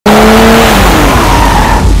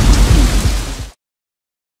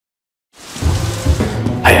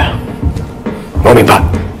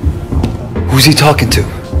Who's he talking to?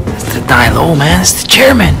 It's the guy low, man. It's the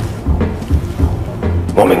chairman.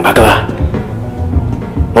 我明白㗎啦，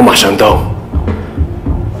我馬上到。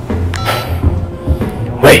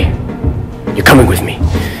Wait, you're coming with me.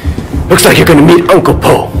 Looks like you're gonna meet Uncle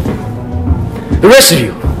Po. The rest of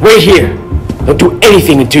you, wait here. Don't do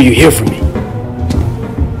anything until you hear from me.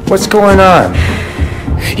 What's going on?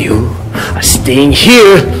 You are staying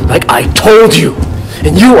here like I told you.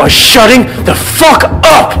 And you are shutting the fuck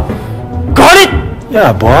up! Got it?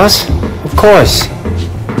 Yeah, boss. Of course.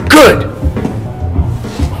 Good.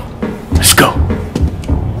 Let's go.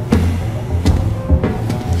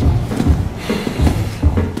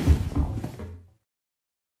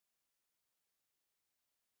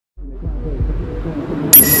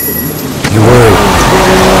 You worried?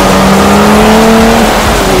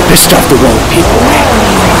 You pissed off the wrong people, man.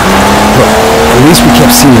 Look, at least we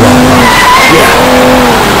kept seeing wrong. Yeah,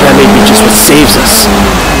 that may be just what saves us.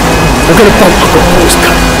 We're gonna bump Uncle Po's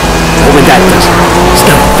cut. But when that does, it's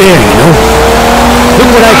not fair, you know?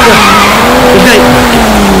 Look what I've done. The night market.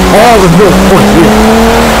 All the North Point, really.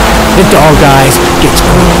 The dog eyes gets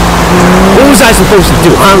clean. What was I supposed to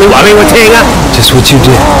do, huh, Lou? I mean, what's hang up? Just what you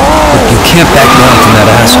did. Look, you can't back down from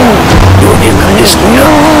that asshole. You and him got history,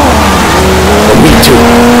 huh? Well, me too.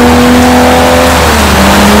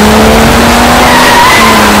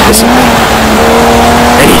 Listen,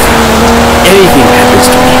 anything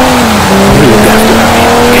happens to me, you look after me,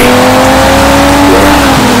 okay?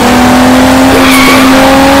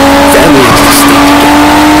 Family has to stick together.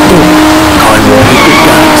 Conroy, good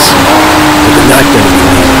guys. But they're not gonna be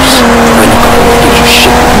leaders. I know Conroy gives you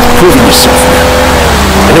shit. Proving yourself now.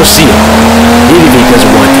 I don't see him. Even if he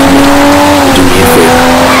doesn't want to admit it. Do me a favor.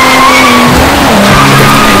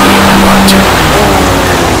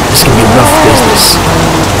 This can be rough business.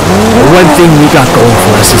 The one thing we got going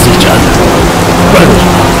for us is each other. Brothers.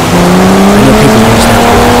 I know people use that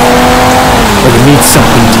word, but it means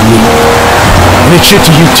something to me. And it should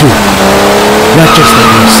to you too. Not just that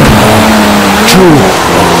we're somebody. True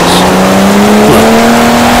brothers. Look,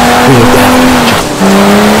 we look after each other.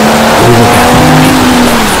 We look after the people we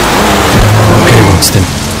love. Okay, Winston.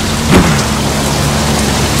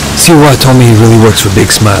 C.Y. told me he really works for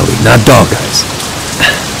Big Smiley, not Dog Eyes.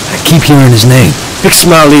 I keep hearing his name. Big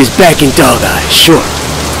Smiley is back in Dog Eyes, sure.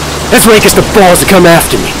 That's why he gets the balls to come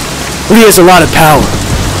after me. Well, he has a lot of power.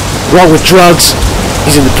 Along with drugs,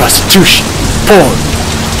 he's into prostitution, porn.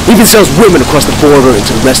 He even sells women across the border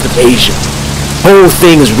into the rest of Asia. The whole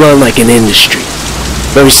thing is run like an industry.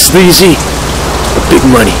 Very sleazy, but big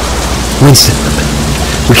money. Winston,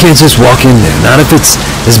 we can't just walk in there, not if it's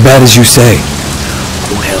as bad as you say.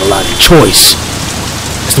 I don't have a lot of choice.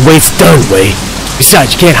 It's the way it's done, Way.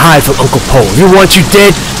 Besides, you can't hide from Uncle Po. You want you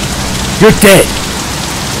dead, you're dead.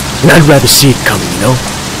 And I'd rather see it coming, you know?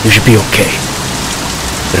 You should be okay.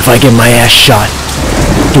 But if I get my ass shot,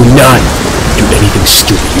 do not do anything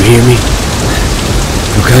stupid, you hear me?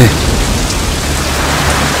 Okay.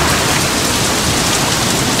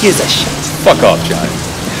 Gives a shit. Fuck off, John.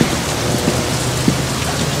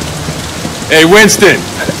 Hey, Winston.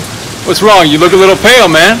 What's wrong? You look a little pale,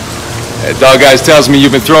 man. That dog guys tells me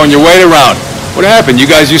you've been throwing your weight around. What happened? You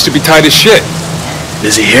guys used to be tight as shit.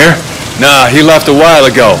 Is he here? Nah, he left a while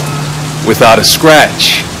ago. Without a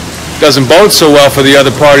scratch. Doesn't bode so well for the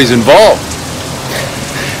other parties involved.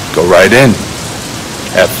 Go right in.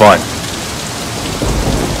 Have fun.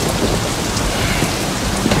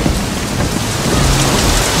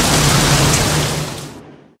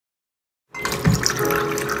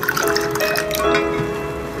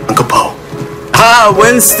 Uncle Po. Ah,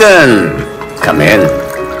 Winston! Come in.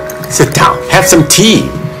 Sit down. Have some tea.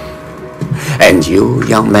 And you,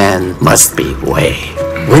 young man, must be Way.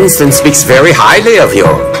 Winston speaks very highly of you.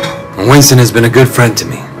 Winston has been a good friend to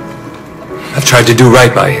me. I've tried to do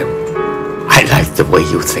right by him. I like the way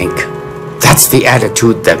you think. That's the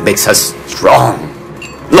attitude that makes us strong.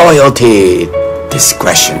 Loyalty,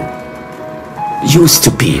 discretion. Used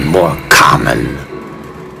to be more common.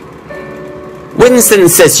 Winston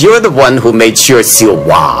says you're the one who made sure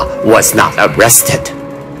Siwa was not arrested.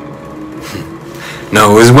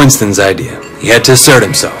 No, it was Winston's idea. He had to assert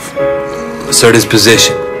himself. Assert his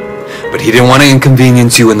position. But he didn't want to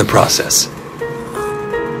inconvenience you in the process.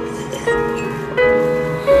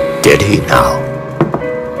 Did he now?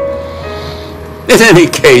 In any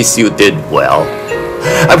case, you did well.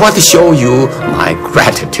 I want to show you my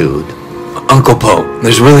gratitude. Uncle Po,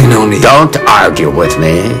 there's really no need. Don't argue with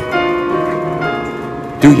me.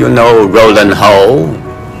 Do you know Roland Ho?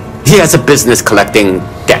 He has a business collecting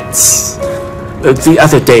debts. The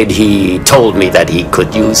other day he told me that he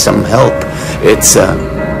could use some help. It's,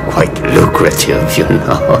 quite lucrative, you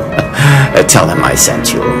know. Tell him I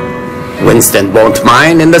sent you. Winston won't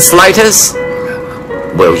mind in the slightest.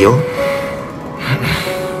 Will you?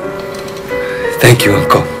 Thank you,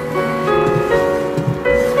 Uncle.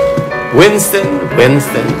 Winston,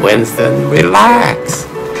 relax.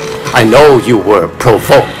 I know you were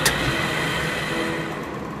provoked.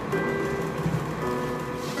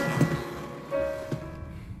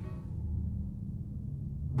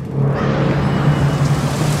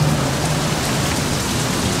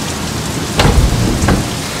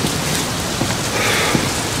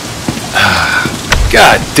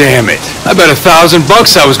 God damn it. I bet $1,000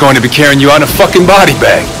 I was going to be carrying you out in a fucking body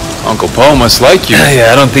bag. Uncle Paul must like you.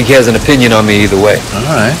 Yeah, I don't think he has an opinion on me either way.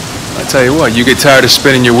 Alright. I tell you what, you get tired of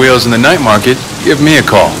spinning your wheels in the night market, give me a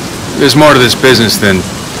call. There's more to this business than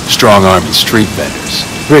strong-armed street vendors.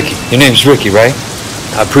 Ricky. Your name's Ricky, right?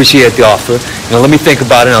 I appreciate the offer. You know, let me think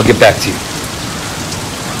about it and I'll get back to you.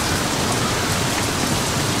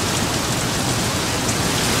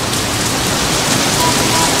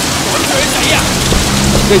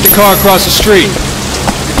 Take the car across the street.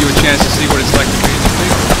 Give you a chance to see what it's like to be in the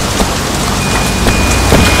field.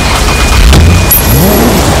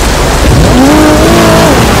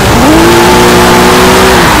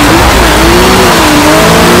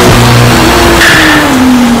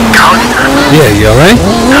 Yeah, you alright?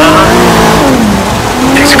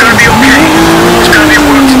 Things are gonna be okay. There's gonna be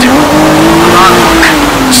work to do. A lot of work.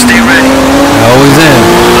 Stay ready. I always am.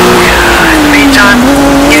 In the meantime,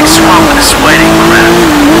 get swamped with this wedding crap.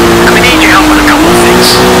 I'm gonna need your help with a couple of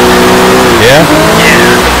things. Yeah?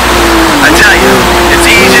 Yeah. I tell you, it's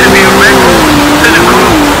easier to be a red room than a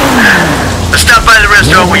groom. Let's stop by the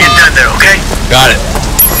restaurant when you're done there, okay? Got it.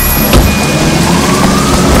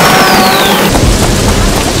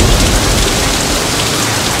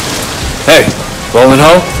 Hey, rolling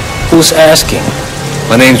home? Who's asking?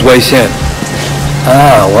 My name's Wei Shen.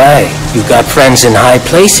 Ah, Wei. You got friends in high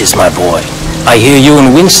places, my boy. I hear you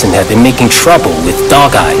and Winston have been making trouble with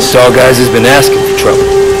Dog Eyes. Dog Eyes has been asking for trouble.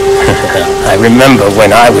 I remember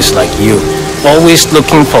when I was like you, always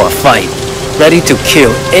looking for a fight, ready to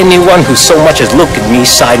kill anyone who so much as looked at me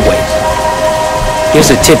sideways.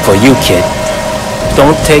 Here's a tip for you, kid.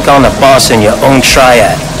 Don't take on a boss in your own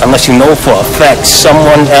triad unless you know for a fact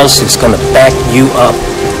someone else is gonna back you up.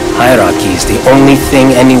 Hierarchy is the only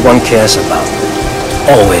thing anyone cares about.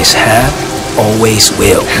 Always have, always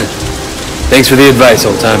will. Thanks for the advice,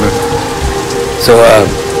 old-timer. So,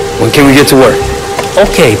 when can we get to work?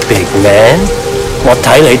 Okay, big man. 我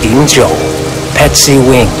睇你點做 Patsy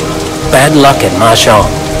Wing. Bad luck at Mahjong.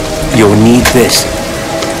 You'll need this.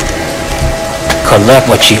 Collect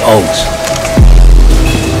what she owes.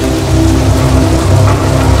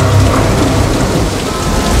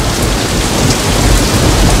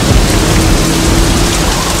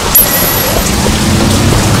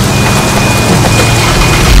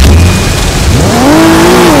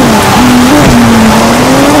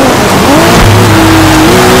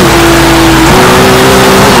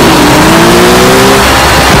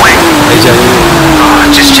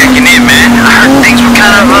 Just checking in, man. I heard things were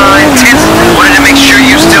kind of intense. Wanted to make sure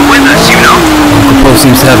you're still with us, you know? Uncle Paul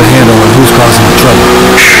seems to have a handle on who's causing the trouble.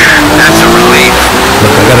 That's a relief.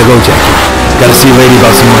 Look, I gotta go, Jackie. Gotta see a lady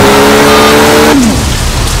about some money.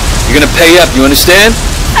 You're gonna pay up, you understand?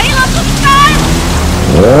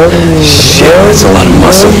 Shit, that's a lot of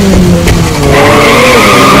muscle.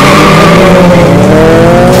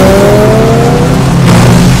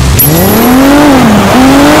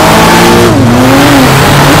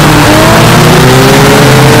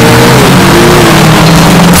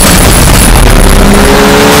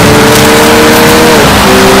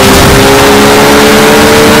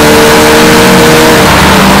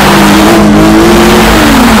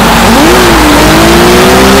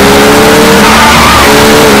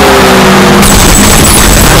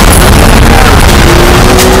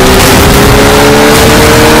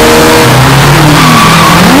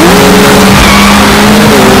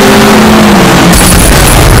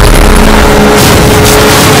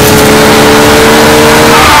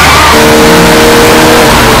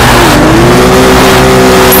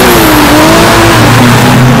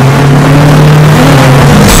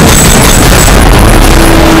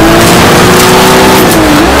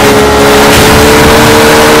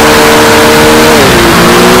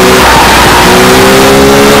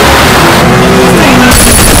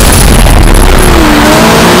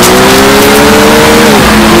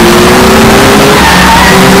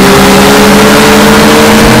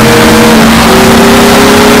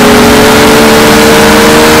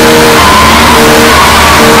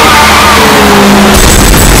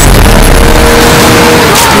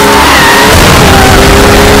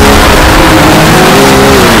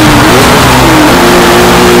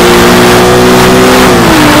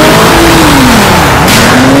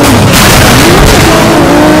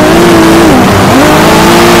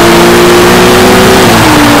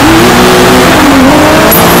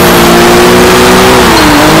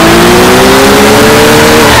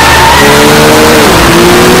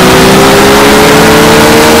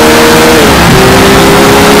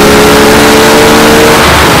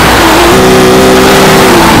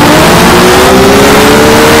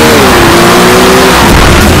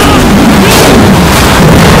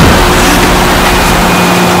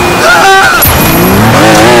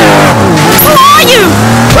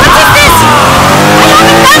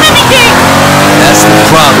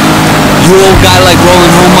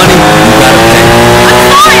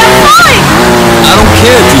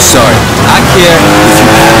 care if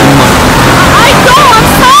you have the money. I know, I'm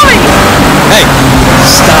sorry! Hey,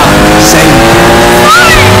 stop saying that.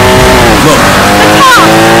 Sorry! Look, The car!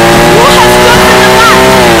 Who has drugs in the back?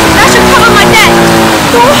 That should cover my debt!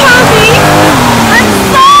 Don't hurt me! I'm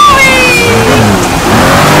sorry!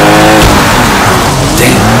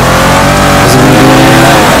 damn. Wasn't gonna do anything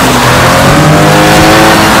that way.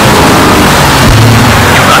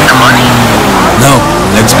 You got the money? No,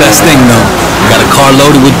 next best thing though. Got a car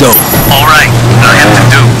loaded with dope. All right, what I have to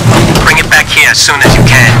do, bring it back here as soon as you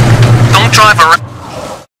can. Don't drive around.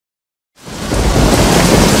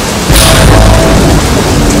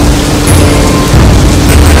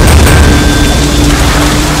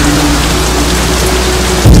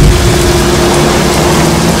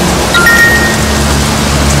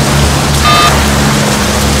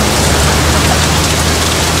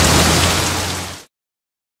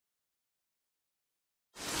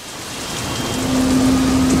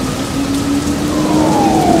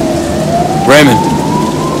 Raymond.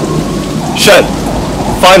 Shed.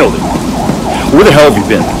 Finally. Where the hell have you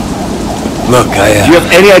been? Look, Do you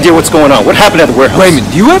have any idea what's going on? What happened at the warehouse?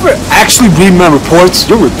 Raymond, do you ever actually read my reports?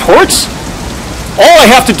 Your reports? All I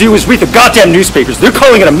have to do is read the goddamn newspapers. They're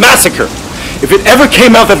calling it a massacre. If it ever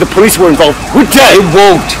came out that the police were involved, we're dead. It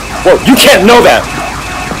won't. Well, you can't know that.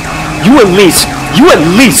 You at least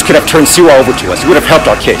could have turned Siwa over to us. You would have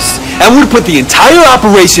helped our case. And would put the entire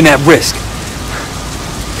operation at risk.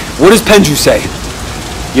 What does Pendrew say?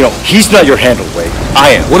 You know, he's not your handle, Wade.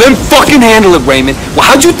 I am. Well, then fucking handle it, Raymond. Well,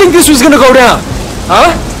 how'd you think this was gonna go down?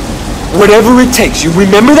 Huh? Whatever it takes. You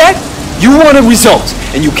remember that? You wanted results,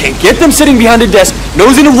 and you can't get them sitting behind a desk,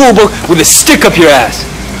 nose in a rule book, with a stick up your ass.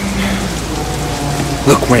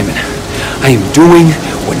 Look, Raymond, I am doing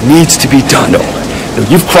what needs to be done. No,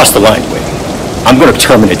 you've crossed the line, Wade. I'm gonna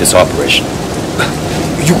terminate this operation.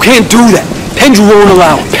 You can't do that. Pendrew won't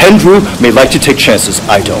allow it. Pendrew may like to take chances,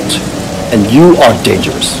 I don't. And you are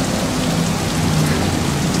dangerous.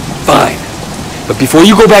 Fine. But before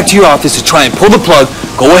you go back to your office to try and pull the plug,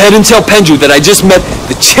 go ahead and tell Pendrew that I just met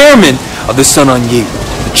the chairman of the Sun on Yi.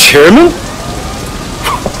 The chairman?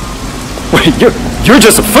 Wait, you're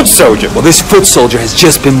just a foot soldier. Well, this foot soldier has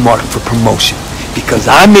just been marked for promotion because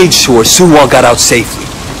I made sure Suwa got out safely.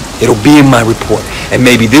 It'll be in my report, and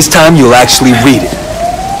maybe this time you'll actually read it.